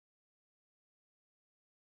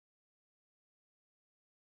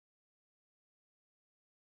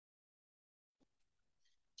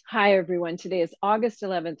Hi, everyone. Today is August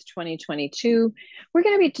 11th, 2022. We're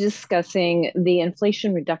going to be discussing the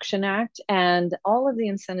Inflation Reduction Act and all of the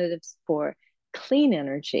incentives for clean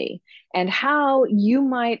energy and how you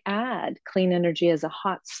might add clean energy as a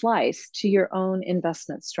hot slice to your own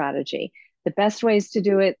investment strategy. The best ways to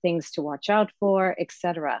do it, things to watch out for,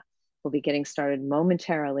 etc. We'll be getting started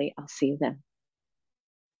momentarily. I'll see you then.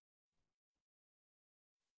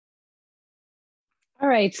 All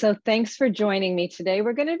right, so thanks for joining me today.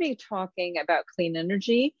 We're going to be talking about clean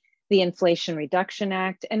energy, the Inflation Reduction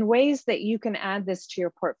Act, and ways that you can add this to your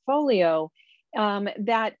portfolio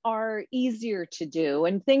that are easier to do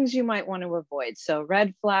and things you might want to avoid. So,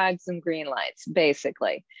 red flags and green lights,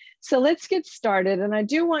 basically. So, let's get started. And I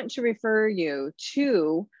do want to refer you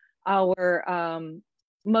to our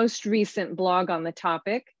most recent blog on the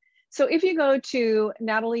topic. So if you go to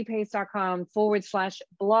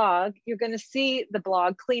nataliepace.com/blog, you're going to see the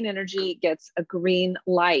blog Clean Energy Gets a Green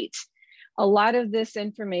Light. A lot of this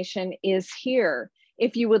information is here.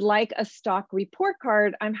 If you would like a stock report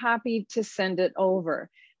card, I'm happy to send it over.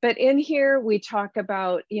 But in here, we talk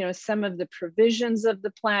about, some of the provisions of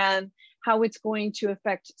the plan, how it's going to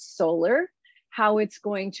affect solar, how it's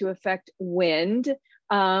going to affect wind,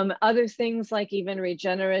 other things like even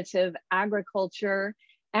regenerative agriculture,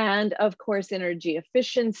 and of course, energy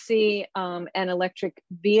efficiency and electric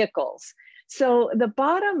vehicles. So the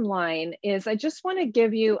bottom line is I just want to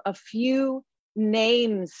give you a few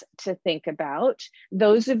names to think about,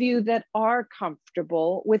 those of you that are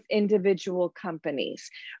comfortable with individual companies.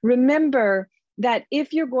 Remember that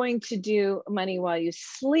if you're going to do money while you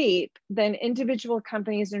sleep, then individual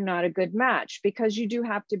companies are not a good match because you do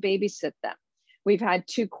have to babysit them. We've had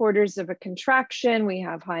 2 quarters of a contraction. We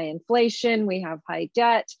have high inflation. We have high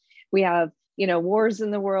debt. We have, wars in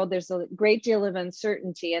the world. There's a great deal of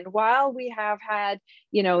uncertainty. And while we have had,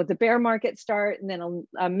 the bear market start and then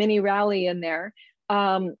a mini rally in there,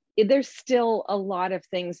 there's still a lot of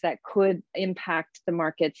things that could impact the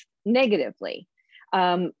markets negatively.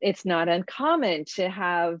 It's not uncommon to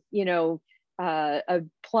have, a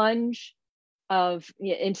plunge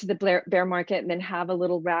into the bear market and then have a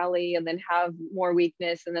little rally and then have more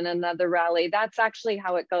weakness and then another rally. That's actually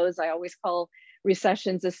how it goes. I always call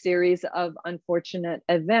recessions a series of unfortunate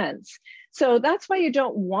events. So that's why you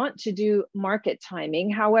don't want to do market timing.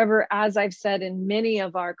 However, as I've said in many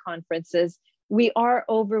of our conferences, we are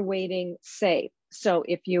overweighting safe. So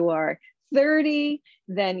if you are 30,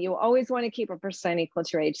 then you always want to keep a percent equal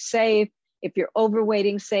to your age safe. If you're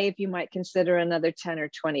overweighting safe, you might consider another 10 or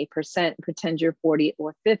 20%, pretend you're 40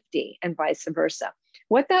 or 50, and vice versa.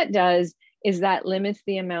 What that does is that limits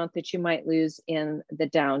the amount that you might lose in the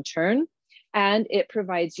downturn, and it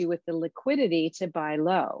provides you with the liquidity to buy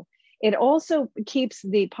low. It also keeps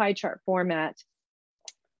the pie chart format,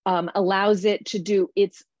 allows it to do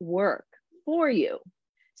its work for you.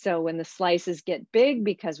 So when the slices get big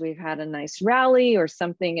because we've had a nice rally or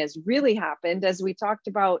something has really happened, as we talked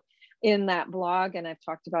about in that blog and I've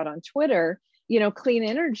talked about on Twitter, clean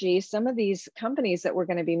energy, some of these companies that we're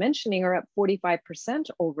going to be mentioning are up 45%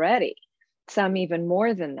 already, some even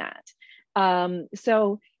more than that.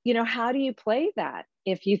 So, how do you play that?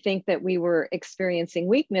 If you think that we were experiencing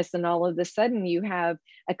weakness and all of a sudden you have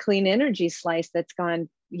a clean energy slice that's gone,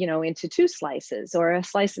 into 2 slices or a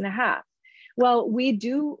slice and a half. Well, we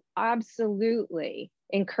do absolutely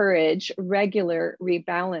encourage regular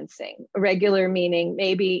rebalancing, regular meaning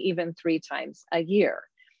maybe even 3 times a year.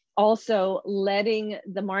 Also, letting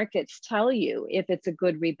the markets tell you if it's a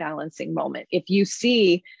good rebalancing moment. If you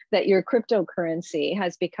see that your cryptocurrency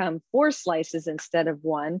has become 4 slices instead of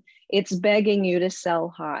 1, it's begging you to sell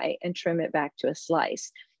high and trim it back to a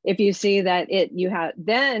slice. If you see that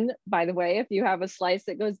then, by the way, if you have a slice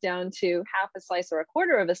that goes down to half a slice or a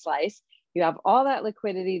quarter of a slice, you have all that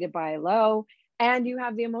liquidity to buy low, and you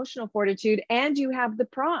have the emotional fortitude, and you have the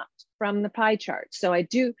prompt from the pie chart. So I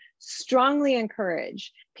do strongly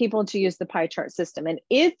encourage people to use the pie chart system. And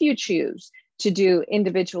if you choose to do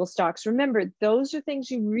individual stocks, remember, those are things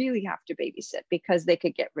you really have to babysit because they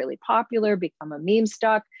could get really popular, become a meme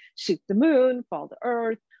stock, shoot the moon, fall to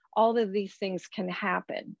earth. All of these things can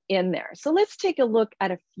happen in there. So let's take a look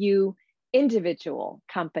at a few individual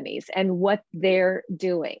companies and what they're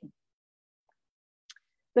doing.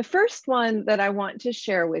 The first one that I want to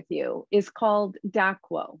share with you is called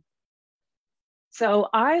Daqo. So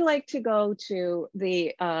I like to go to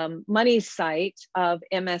the money site of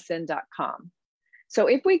msn.com. So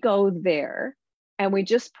if we go there and we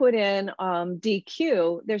just put in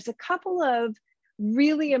DQ, there's a couple of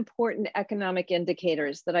really important economic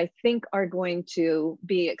indicators that I think are going to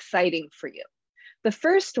be exciting for you. The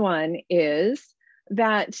first one is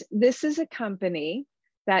that this is a company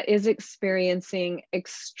that is experiencing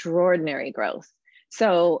extraordinary growth.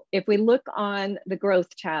 So if we look on the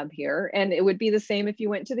growth tab here, and it would be the same if you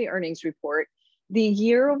went to the earnings report, the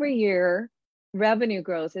year over year revenue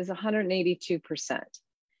growth is 182%.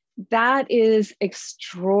 That is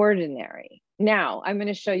extraordinary. Now, I'm going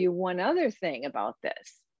to show you one other thing about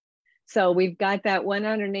this. So we've got that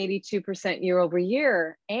 182% year over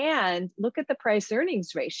year, and look at the price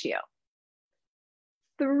earnings ratio,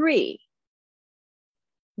 3.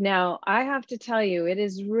 Now, I have to tell you, it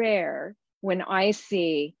is rare when I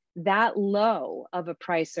see that low of a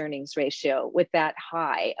price earnings ratio with that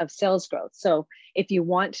high of sales growth. So if you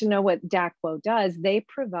want to know what Daqo does, they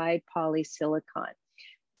provide polysilicon.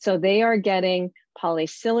 So they are getting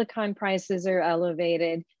polysilicon prices are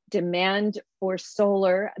elevated, demand for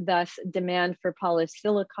solar, thus demand for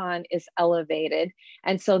polysilicon is elevated.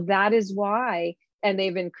 And so that is why, and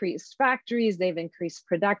they've increased factories, they've increased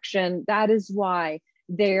production. That is why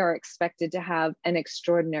they are expected to have an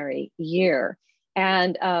extraordinary year.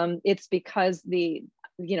 And it's because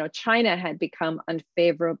China had become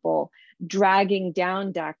unfavorable, dragging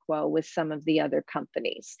down Daqo with some of the other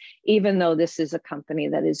companies, even though this is a company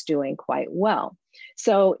that is doing quite well.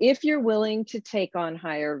 So if you're willing to take on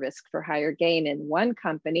higher risk for higher gain in one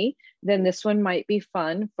company, then this one might be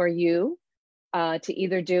fun for you to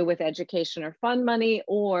either do with education or fund money,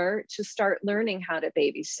 or to start learning how to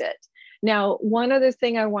babysit. Now, one other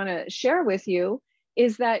thing I want to share with you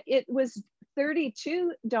is that it was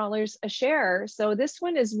 $32 a share. So this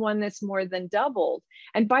one is one that's more than doubled.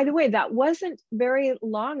 And by the way, that wasn't very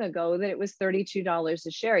long ago that it was $32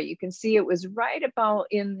 a share. You can see it was right about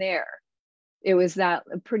in there. It was that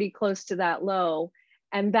pretty close to that low.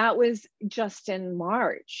 And that was just in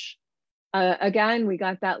March. Again, we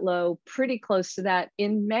got that low pretty close to that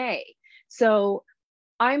in May. So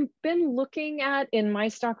I've been looking at in my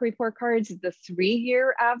stock report cards the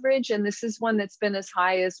 3-year average, and this is one that's been as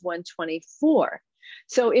high as 124.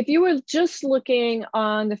 So if you were just looking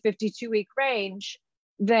on the 52-week range,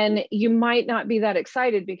 then you might not be that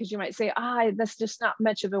excited, because you might say, that's just not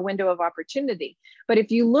much of a window of opportunity. But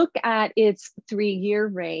if you look at its 3-year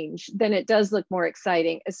range, then it does look more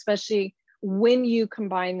exciting, especially when you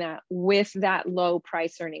combine that with that low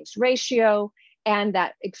price earnings ratio and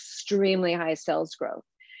that extremely high sales growth.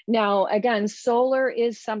 Now, again, solar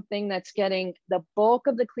is something that's getting the bulk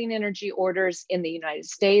of the clean energy orders in the United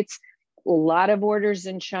States, a lot of orders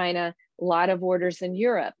in China, a lot of orders in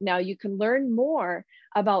Europe. Now, you can learn more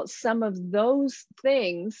about some of those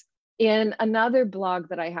things in another blog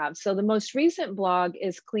that I have. So the most recent blog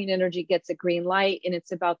is Clean Energy Gets a Green Light, and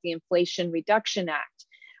it's about the Inflation Reduction Act.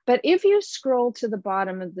 But if you scroll to the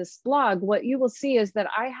bottom of this blog, what you will see is that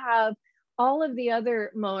I have all of the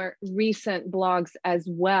other more recent blogs as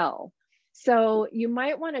well. So you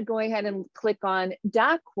might want to go ahead and click on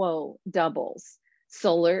Daqo Doubles,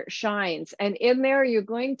 Solar Shines. And in there, you're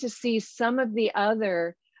going to see some of the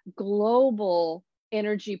other global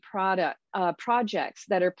energy projects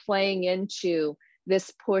that are playing into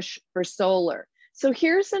this push for solar. So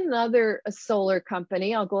here's another solar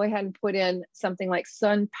company. I'll go ahead and put in something like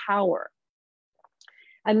SunPower.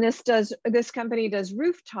 And this company does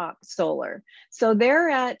rooftop solar. So they're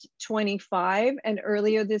at 25, and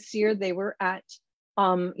earlier this year they were at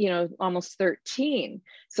almost 13.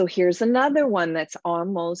 So here's another one that's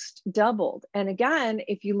almost doubled. And again,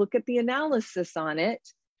 if you look at the analysis on it,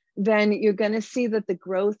 then you're going to see that the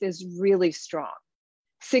growth is really strong.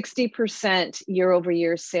 60% year over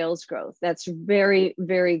year sales growth. That's very,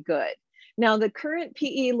 very good. Now, the current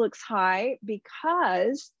PE looks high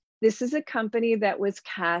because this is a company that was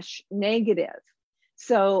cash negative.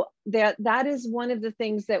 So that is one of the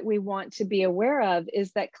things that we want to be aware of,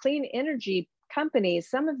 is that clean energy companies,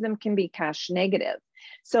 some of them can be cash negative.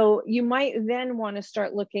 So you might then want to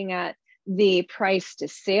start looking at the price to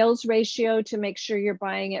sales ratio to make sure you're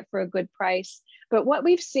buying it for a good price. But what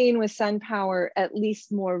we've seen with SunPower, at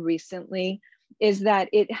least more recently, is that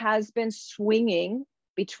it has been swinging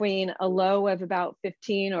between a low of about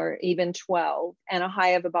 15 or even 12 and a high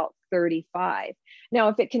of about 35. Now,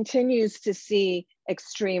 if it continues to see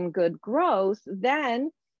extreme good growth,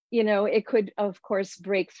 then, it could, of course,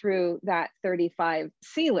 break through that 35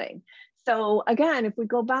 ceiling. So again, if we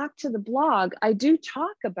go back to the blog, I do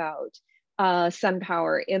talk about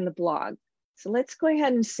SunPower in the blog. So let's go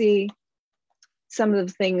ahead and see some of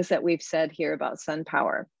the things that we've said here about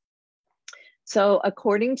SunPower. So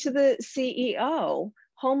according to the CEO,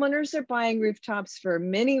 homeowners are buying rooftops for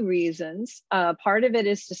many reasons. Part of it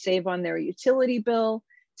is to save on their utility bill,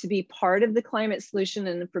 to be part of the climate solution,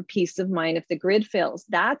 and for peace of mind if the grid fails.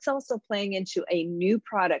 That's also playing into a new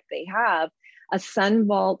product they have, a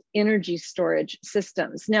SunVault energy storage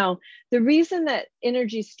systems. Now, the reason that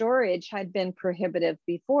energy storage had been prohibitive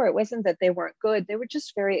before, it wasn't that they weren't good, they were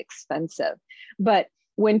just very expensive. But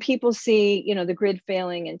when people see, the grid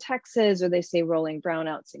failing in Texas, or they see rolling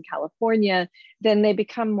brownouts in California, then they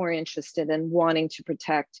become more interested in wanting to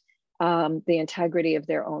protect the integrity of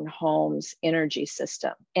their own home's energy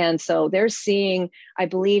system. And so they're seeing, I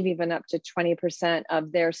believe, even up to 20%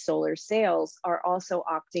 of their solar sales are also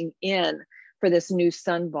opting in for this new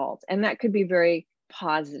SunVault. And that could be very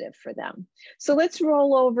positive for them. So let's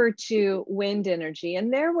roll over to wind energy.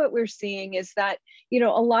 And there what we're seeing is that, a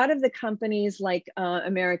lot of the companies like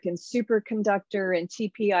American Superconductor and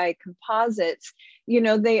TPI Composites,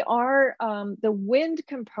 they are, the wind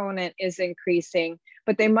component is increasing,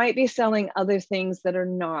 but they might be selling other things that are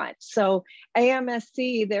not. So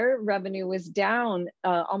AMSC, their revenue was down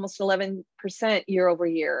almost 11% year over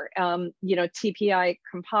year. TPI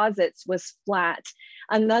Composites was flat.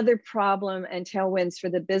 Another problem and tailwinds for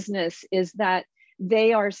the business is that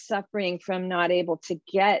they are suffering from not able to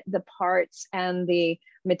get the parts and the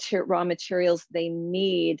raw materials they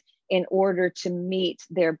need in order to meet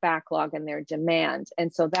their backlog and their demand.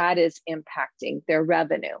 And so that is impacting their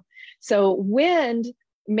revenue. So wind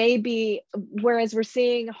may be, whereas we're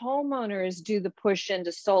seeing homeowners do the push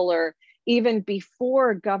into solar even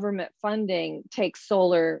before government funding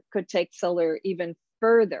could take solar even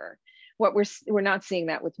further. What we're not seeing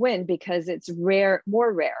that with wind, because it's more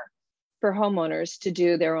rare for homeowners to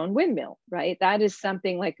do their own windmill, right? That is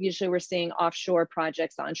something like usually we're seeing offshore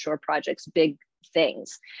projects, onshore projects, big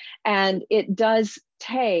things. And it does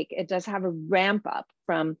have a ramp up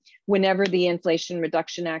from whenever the Inflation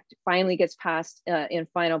Reduction Act finally gets passed in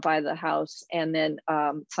final by the House and then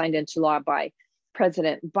signed into law by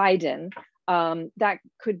President Biden. That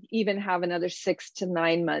could even have another 6 to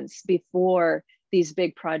 9 months before these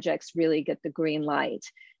big projects really get the green light.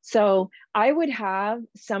 So I would have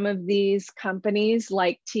some of these companies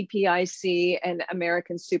like TPIC and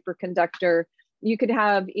American Superconductor. You could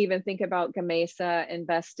even think about Gamesa and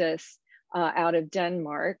Vestas out of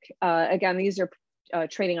Denmark. Again, these are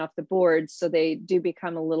trading off the board, so they do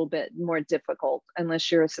become a little bit more difficult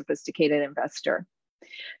unless you're a sophisticated investor.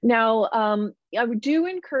 Now, I do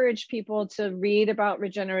encourage people to read about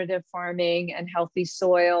regenerative farming and healthy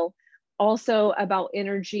soil, also about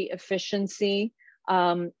energy efficiency.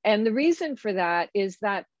 And the reason for that is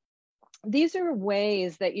that these are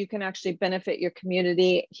ways that you can actually benefit your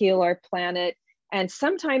community, heal our planet, and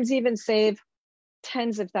sometimes even save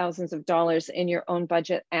tens of thousands of dollars in your own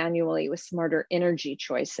budget annually with smarter energy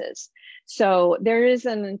choices. So there is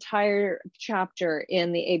an entire chapter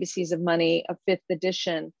in the ABCs of Money, a 5th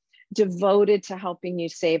edition, devoted to helping you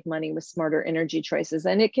save money with smarter energy choices.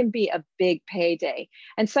 And it can be a big payday.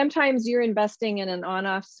 And sometimes you're investing in an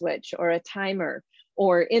on-off switch or a timer,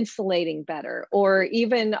 or insulating better, or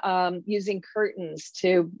even using curtains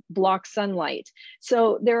to block sunlight.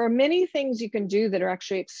 So there are many things you can do that are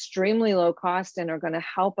actually extremely low cost and are going to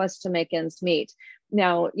help us to make ends meet.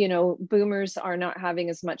 Now, boomers are not having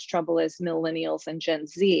as much trouble as millennials and Gen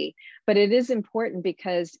Z, but it is important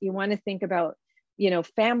because you want to think about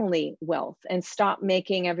family wealth and stop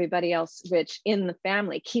making everybody else rich in the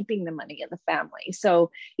family, keeping the money in the family.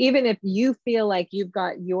 So even if you feel like you've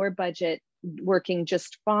got your budget working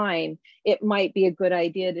just fine, it might be a good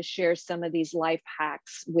idea to share some of these life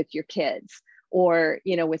hacks with your kids or,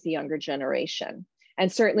 with the younger generation.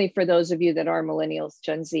 And certainly for those of you that are millennials,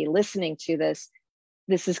 Gen Z listening to this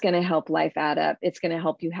is going to help life add up. It's going to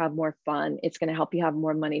help you have more fun. It's going to help you have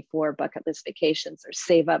more money for bucket list vacations or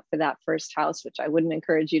save up for that first house, which I wouldn't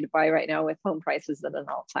encourage you to buy right now with home prices at an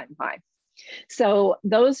all-time high. So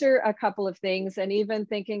those are a couple of things. And even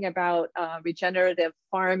thinking about regenerative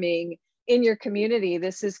farming in your community.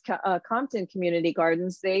 This is Compton Community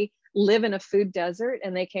Gardens. They live in a food desert,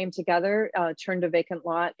 and they came together, turned a vacant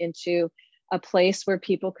lot into a place where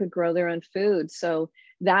people could grow their own food. So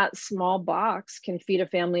that small box can feed a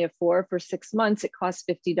family of 4 for 6 months. It costs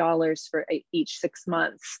 $50 for each 6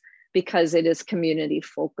 months because it is community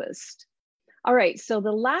focused. All right, so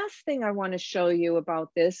the last thing I want to show you about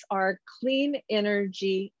this are clean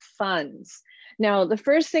energy funds. Now, the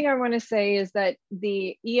first thing I want to say is that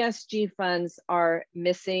the ESG funds are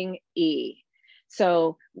missing E.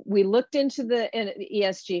 So we looked into the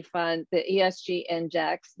ESG fund, the ESG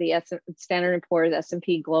index, the Standard & Poor's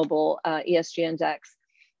S&P Global ESG index,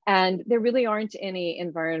 and there really aren't any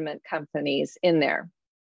environment companies in there.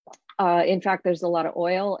 In fact, there's a lot of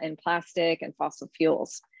oil and plastic and fossil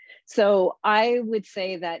fuels. So I would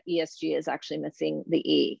say that ESG is actually missing the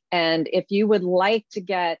E. And if you would like to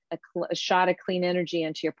get a shot of clean energy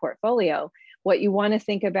into your portfolio, What you want to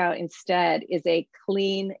think about instead is a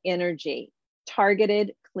clean energy,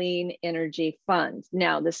 targeted clean energy fund.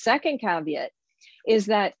 Now, the second caveat is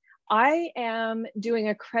that I am doing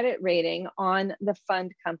a credit rating on the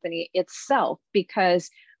fund company itself, because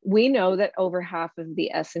we know that over half of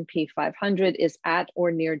the S&P 500 is at or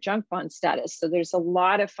near junk bond status. So there's a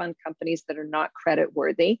lot of fund companies that are not credit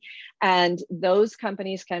worthy. And those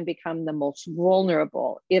companies can become the most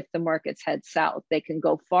vulnerable if the markets head south. They can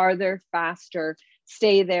go farther, faster,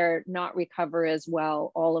 stay there, not recover as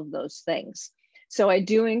well, all of those things. So I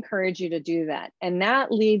do encourage you to do that. And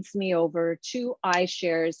that leads me over to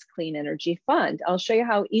iShares Clean Energy Fund. I'll show you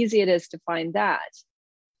how easy it is to find that.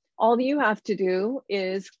 All you have to do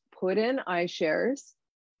is put in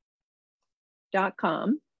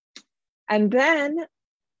iShares.com, and then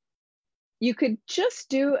you could just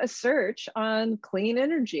do a search on clean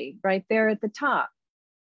energy right there at the top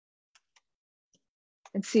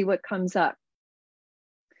and see what comes up.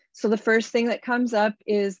 So the first thing that comes up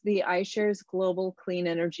is the iShares Global Clean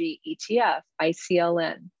Energy ETF,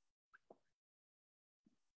 ICLN.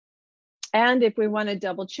 And if we want to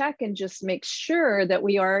double check and just make sure that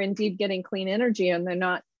we are indeed getting clean energy and they're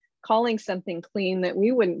not calling something clean that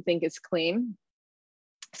we wouldn't think is clean,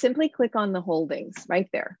 simply click on the holdings right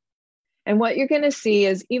there. And what you're going to see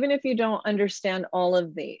is, even if you don't understand all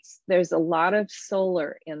of these, there's a lot of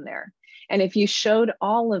solar in there. And if you showed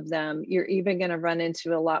all of them, you're even going to run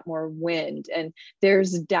into a lot more wind. And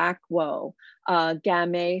there's DACWO,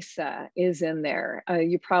 Gamesa is in there.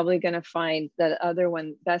 You're probably going to find the other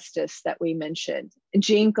one, Vestas, that we mentioned,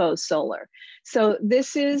 Jinko Solar. So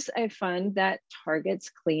this is a fund that targets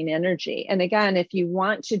clean energy. And again, if you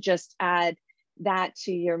want to just add that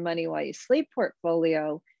to your Money While You Sleep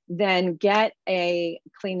portfolio, then get a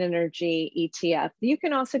clean energy ETF. You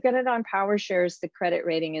can also get it on PowerShares. The credit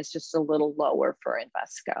rating is just a little lower for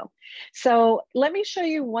Invesco. So let me show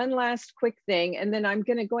you one last quick thing, and then I'm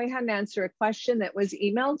going to go ahead and answer a question that was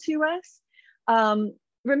emailed to us.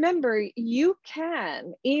 Remember, you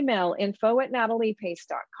can email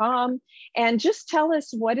info@nataliepace.com and just tell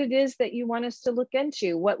us what it is that you want us to look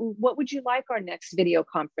into. What would you like our next video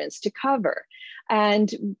conference to cover?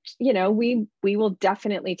 And, you know, we will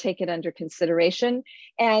definitely take it under consideration.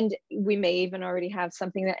 And we may even already have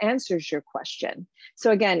something that answers your question.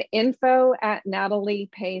 So again,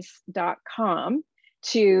 info@nataliepace.com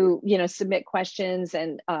to, you know, submit questions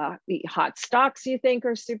and the hot stocks you think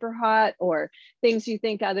are super hot, or things you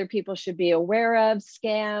think other people should be aware of,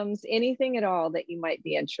 scams, anything at all that you might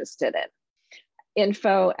be interested in.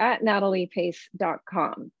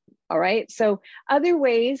 info@nataliepace.com. All right. So other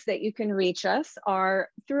ways that you can reach us are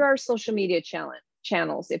through our social media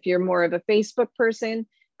channels. If you're more of a Facebook person,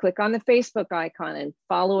 click on the Facebook icon and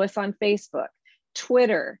follow us on Facebook,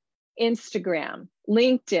 Twitter, Instagram,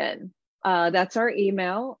 LinkedIn. That's our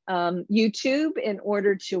email, YouTube, in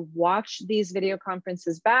order to watch these video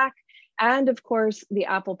conferences back. And of course, the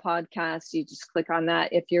Apple Podcast, you just click on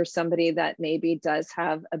that if you're somebody that maybe does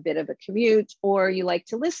have a bit of a commute, or you like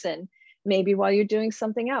to listen maybe while you're doing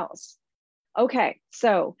something else. Okay,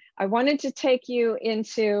 so I wanted to take you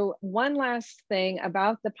into one last thing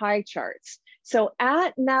about the pie charts. So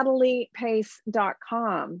at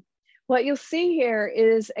nataliepace.com, what you'll see here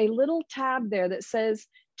is a little tab there that says,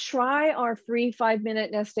 try our free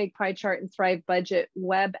 5-minute nest egg pie chart and Thrive Budget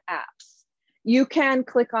web apps. You can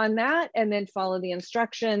click on that and then follow the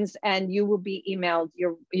instructions, and you will be emailed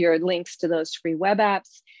your links to those free web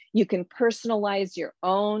apps. You can personalize your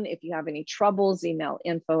own. If you have any troubles, email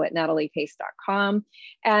info@nataliepace.com.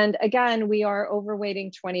 And again, we are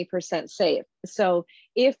overweighting 20% safe. So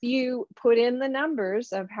if you put in the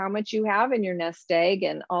numbers of how much you have in your nest egg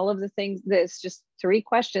and all of the things, that's just 3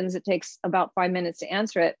 questions, it takes about 5 minutes to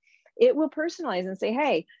answer it, it will personalize and say,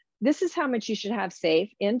 hey, this is how much you should have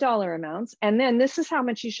safe in dollar amounts. And then this is how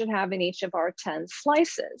much you should have in each of our 10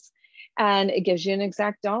 slices. And it gives you an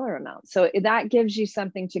exact dollar amount. So that gives you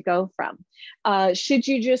something to go from. Should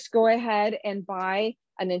you just go ahead and buy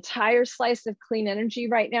an entire slice of clean energy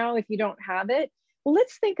right now if you don't have it? Well,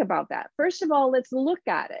 let's think about that. First of all, let's look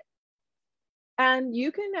at it. And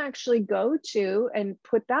you can actually go to and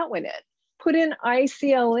put that one in. Put in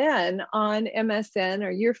ICLN on MSN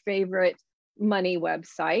or your favorite money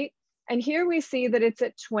website. And here we see that it's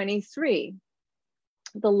at 23.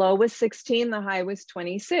 The low was 16, the high was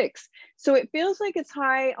 26. So it feels like it's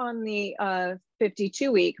high on the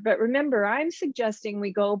 52-week, but remember, I'm suggesting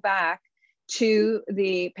we go back to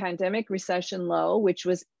the pandemic recession low, which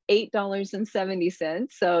was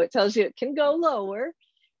 $8.70. So it tells you it can go lower,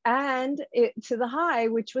 and to the high,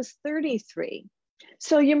 which was 33.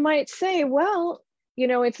 So you might say, well, you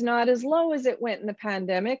know, it's not as low as it went in the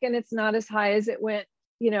pandemic, and it's not as high as it went,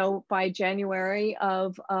 you know, by January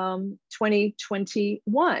of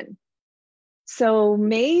 2021. So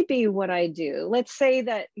maybe what I do, let's say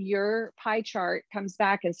that your pie chart comes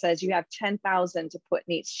back and says you have 10,000 to put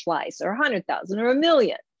in each slice, or 100,000 or a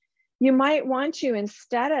million. You might want to,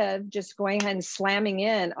 instead of just going ahead and slamming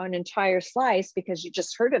in on an entire slice because you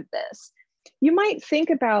just heard of this, you might think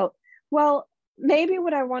about, well, maybe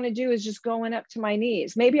what I want to do is just going up to my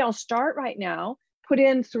knees. Maybe I'll start right now, put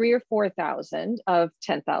in 3,000 or 4,000 of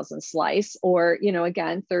 10,000 slice, or, you know,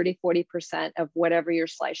 again, 30, 40% of whatever your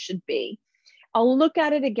slice should be. I'll look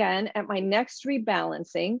at it again at my next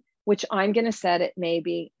rebalancing, which I'm going to set at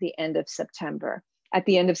maybe the end of September. At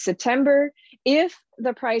the end of September, if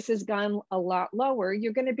the price has gone a lot lower,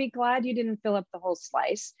 you're going to be glad you didn't fill up the whole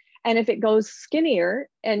slice. And if it goes skinnier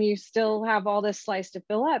and you still have all this slice to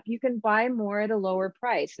fill up, you can buy more at a lower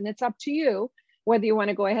price. And it's up to you whether you want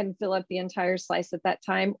to go ahead and fill up the entire slice at that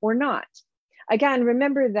time or not. Again,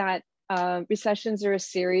 remember that recessions are a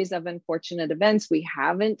series of unfortunate events. We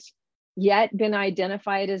haven't yet been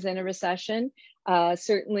identified as in a recession.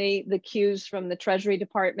 Certainly the cues from the Treasury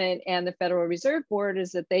Department and the Federal Reserve Board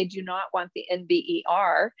is that they do not want the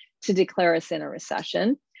NBER to declare us in a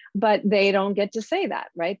recession, but they don't get to say that,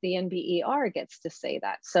 right? The NBER gets to say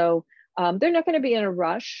that. So they're not going to be in a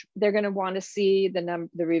rush. They're going to want to see the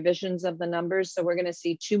revisions of the numbers. So we're going to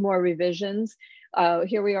see 2 more revisions.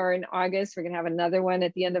 Here we are in August. We're going to have another one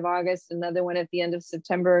at the end of August, another one at the end of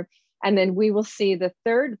September. And then we will see the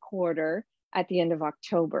 3rd quarter at the end of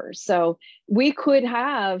October. So we could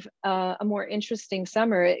have a more interesting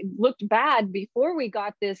summer. It looked bad before we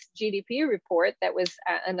got this GDP report that was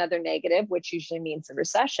another negative, which usually means a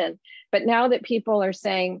recession. But now that people are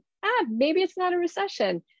saying, maybe it's not a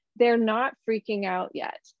recession, they're not freaking out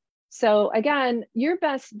yet. So again, your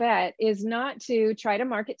best bet is not to try to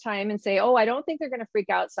market time and say, oh, I don't think they're going to freak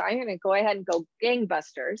out, so I'm going to go ahead and go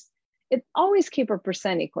gangbusters. Always keep a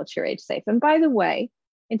percent equal to your age safe. And by the way,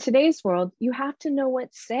 in today's world, you have to know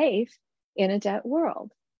what's safe in a debt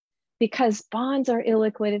world, because bonds are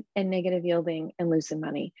illiquid and negative yielding and losing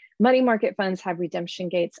money. Money market funds have redemption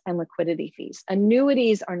gates and liquidity fees.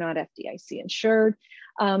 Annuities are not FDIC insured.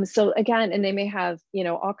 So again, and they may have, you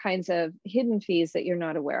know, all kinds of hidden fees that you're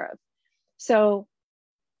not aware of. So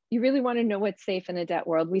you really want to know what's safe in a debt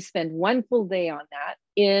world. We spend 1 full day on that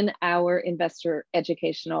in our investor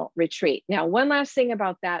educational retreat. Now, one last thing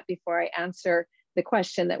about that before I answer the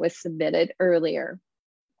question that was submitted earlier.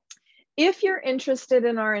 If you're interested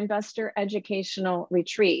in our investor educational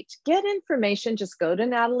retreat, get information, just go to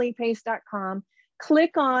nataliepace.com,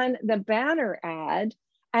 click on the banner ad,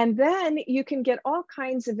 and then you can get all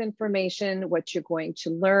kinds of information, what you're going to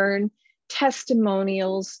learn,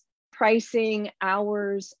 testimonials, pricing,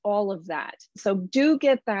 hours, all of that. So do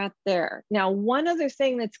get that there. Now, one other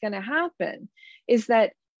thing that's going to happen is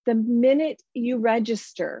that the minute you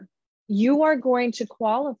register, you are going to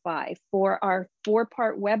qualify for our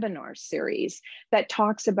 4-part webinar series that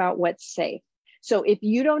talks about what's safe. So if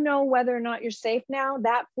you don't know whether or not you're safe now,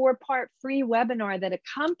 that 4-part free webinar that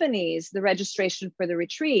accompanies the registration for the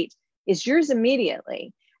retreat is yours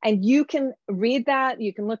immediately. And you can read that,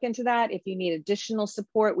 you can look into that. If you need additional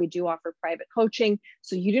support, we do offer private coaching.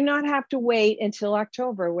 So you do not have to wait until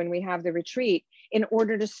October when we have the retreat in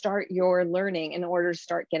order to start your learning, in order to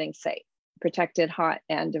start getting safe, protected, hot,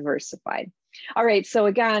 and diversified. All right, so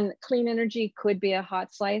again, clean energy could be a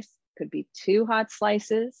hot slice, could be 2 hot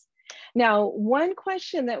slices. Now, one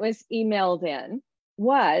question that was emailed in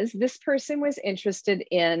was, this person was interested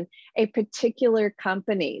in a particular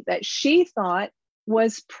company that she thought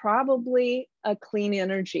was probably a clean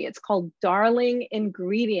energy. It's called Darling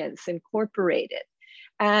Ingredients Incorporated.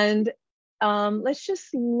 And let's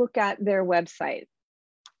just look at their website.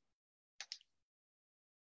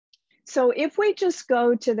 So if we just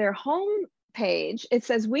go to their home page, it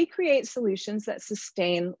says, we create solutions that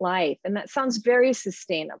sustain life. And that sounds very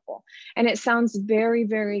sustainable. And it sounds very,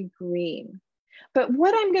 very green. But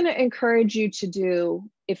what I'm going to encourage you to do,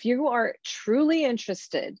 if you are truly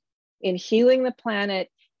interested in healing the planet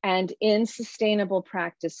and in sustainable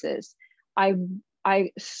practices, I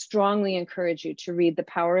strongly encourage you to read The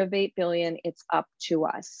Power of 8 Billion, It's Up to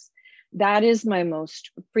Us. That is my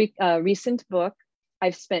most recent book.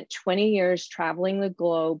 I've spent 20 years traveling the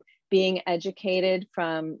globe, being educated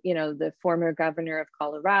from, you know, the former governor of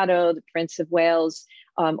Colorado, the Prince of Wales,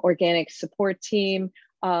 organic support team,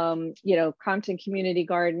 you know, Compton Community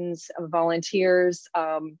Gardens, volunteers,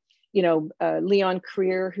 Leon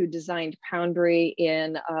Creer, who designed Poundbury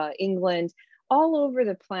in England, all over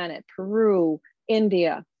the planet, Peru,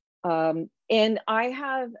 India. And I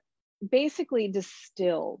have basically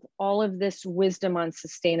distilled all of this wisdom on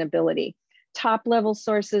sustainability. Top level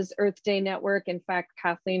sources, Earth Day Network. In fact,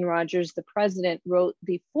 Kathleen Rogers, the president, wrote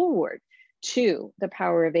the foreword to The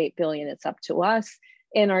Power of 8 Billion. It's up to us.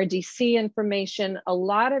 NRDC information, a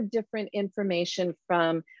lot of different information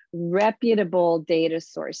from reputable data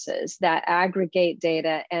sources that aggregate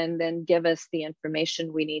data and then give us the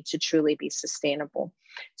information we need to truly be sustainable.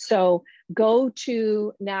 So go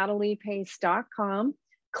to nataliepace.com,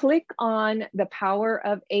 click on The Power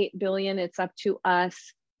of 8 Billion, it's up to us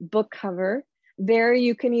book cover. There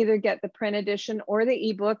you can either get the print edition or the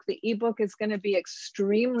ebook. The ebook is going to be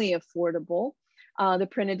extremely affordable. The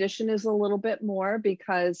print edition is a little bit more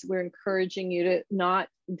because we're encouraging you to not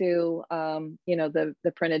do,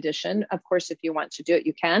 the print edition. Of course, if you want to do it,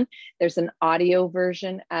 you can. There's an audio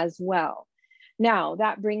version as well. Now,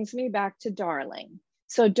 that brings me back to Darling.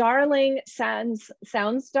 So Darling sounds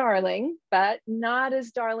darling, but not as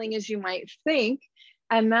darling as you might think.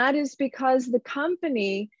 And that is because the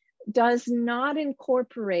company does not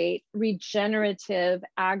incorporate regenerative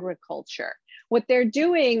agriculture. What they're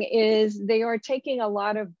doing is they are taking a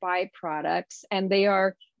lot of byproducts and they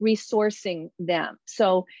are resourcing them.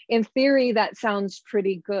 So in theory, that sounds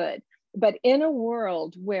pretty good. But in a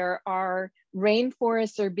world where our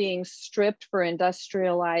rainforests are being stripped for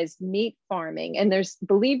industrialized meat farming, and there's,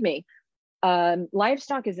 believe me,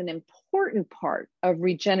 livestock is an important part of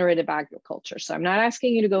regenerative agriculture. So I'm not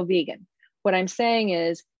asking you to go vegan. What I'm saying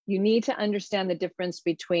is you need to understand the difference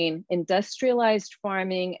between industrialized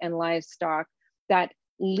farming and livestock that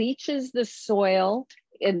leaches the soil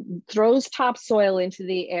and throws topsoil into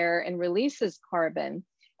the air and releases carbon,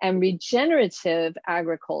 and regenerative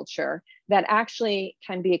agriculture that actually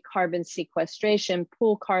can be carbon sequestration,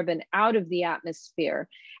 pull carbon out of the atmosphere,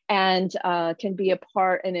 and can be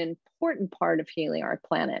an important part of healing our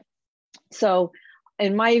planet. So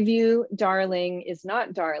in my view, Darling is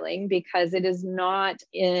not Darling because it is not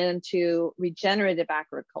into regenerative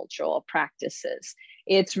agricultural practices.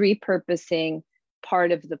 It's repurposing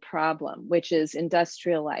part of the problem, which is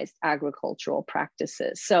industrialized agricultural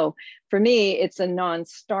practices. So for me, it's a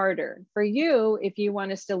non-starter. For you, if you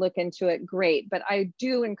want us to look into it, great. But I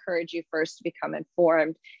do encourage you first to become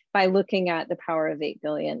informed by looking at The Power of 8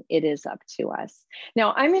 Billion. It is up to us.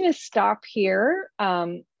 Now, I'm going to stop here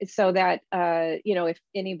so that, if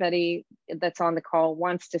anybody that's on the call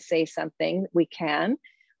wants to say something, we can.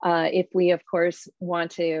 If we, of course,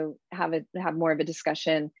 want to have more of a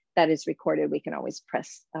discussion that is recorded, we can always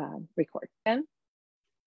press record. Ben?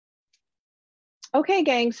 Okay,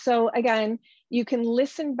 gang. So again, you can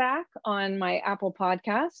listen back on my Apple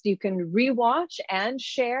podcast. You can rewatch and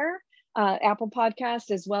share Apple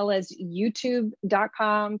Podcast as well as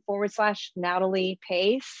youtube.com/Natalie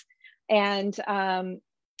Pace. And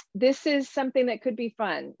this is something that could be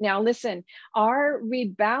fun. Now, listen, our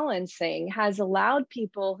rebalancing has allowed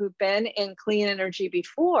people who've been in clean energy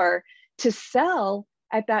before to sell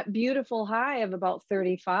at that beautiful high of about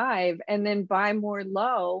 35 and then buy more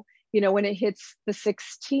low, when it hits the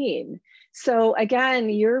 16. So again,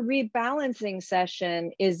 your rebalancing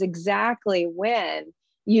session is exactly when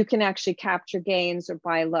you can actually capture gains or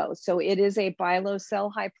buy low. So it is a buy low, sell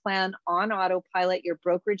high plan on autopilot. Your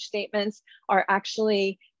brokerage statements are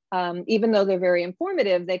actually, even though they're very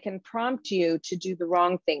informative, they can prompt you to do the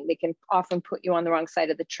wrong thing. They can often put you on the wrong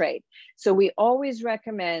side of the trade. So we always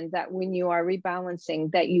recommend that when you are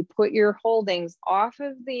rebalancing, that you put your holdings off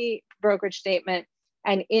of the brokerage statement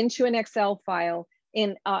and into an Excel file,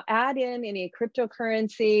 and add in any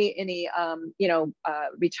cryptocurrency, any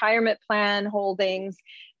retirement plan holdings,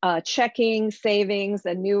 checking, savings,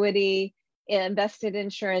 annuity, invested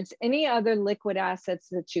insurance, any other liquid assets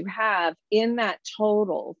that you have in that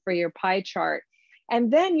total for your pie chart.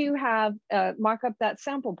 And then you have mock up that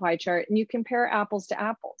sample pie chart and you compare apples to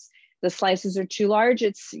apples. The slices are too large,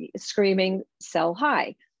 it's screaming sell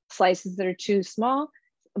high. Slices that are too small,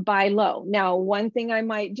 buy low. Now, one thing I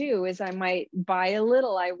might do is I might buy a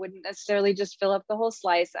little. I wouldn't necessarily just fill up the whole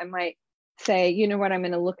slice. I might say, you know what, I'm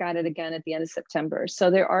going to look at it again at the end of September. So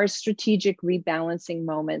there are strategic rebalancing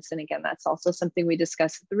moments. And again, that's also something we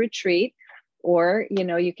discuss at the retreat. Or,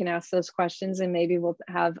 you can ask those questions and maybe we'll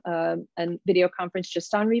have a video conference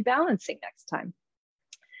just on rebalancing next time.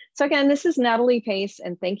 So again, this is Natalie Pace,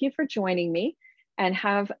 and thank you for joining me, and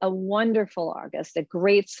have a wonderful August, a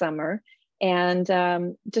great summer. And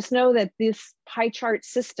just know that this pie chart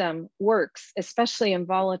system works, especially in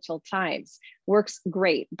volatile times, works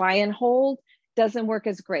great. Buy and hold doesn't work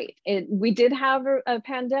as great. We did have a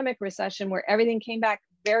pandemic recession where everything came back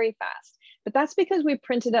very fast, but that's because we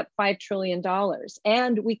printed up $5 trillion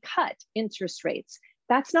and we cut interest rates.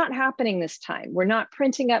 That's not happening this time. We're not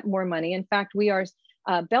printing up more money. In fact, we are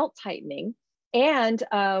belt tightening, and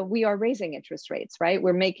we are raising interest rates, right?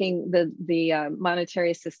 We're making the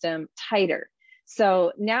monetary system tighter.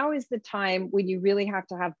 So now is the time when you really have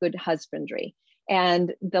to have good husbandry.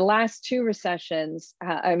 And the last two recessions,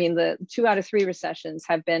 the 2 out of 3 recessions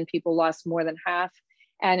have been people lost more than half,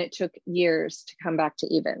 and it took years to come back to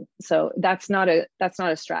even. So that's not a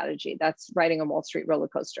strategy. That's riding a Wall Street roller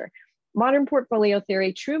coaster. Modern portfolio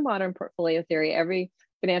theory, true modern portfolio theory, every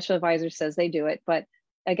financial advisor says they do it, but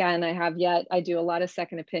again, I do a lot of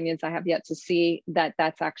second opinions. I have yet to see that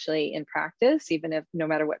that's actually in practice, even if no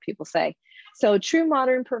matter what people say. So true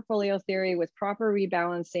modern portfolio theory with proper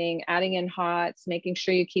rebalancing, adding in HOTS, making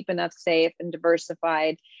sure you keep enough safe and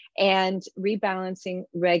diversified, and rebalancing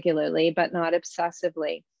regularly, but not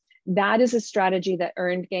obsessively. That is a strategy that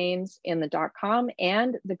earned gains in the dot-com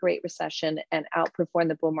and the Great Recession and outperformed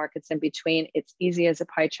the bull markets in between. It's easy as a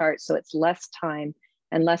pie chart, so it's less time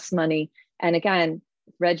and less money. And again,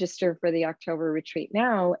 register for the October retreat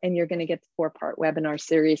now, and you're going to get the 4-part webinar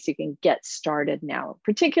series. You can get started now.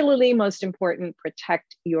 Particularly, most important,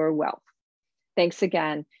 protect your wealth. Thanks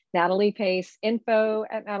again. Natalie Pace,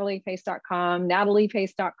 info@nataliepace.com,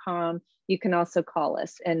 nataliepace.com. You can also call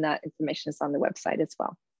us, and that information is on the website as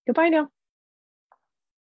well. Goodbye now.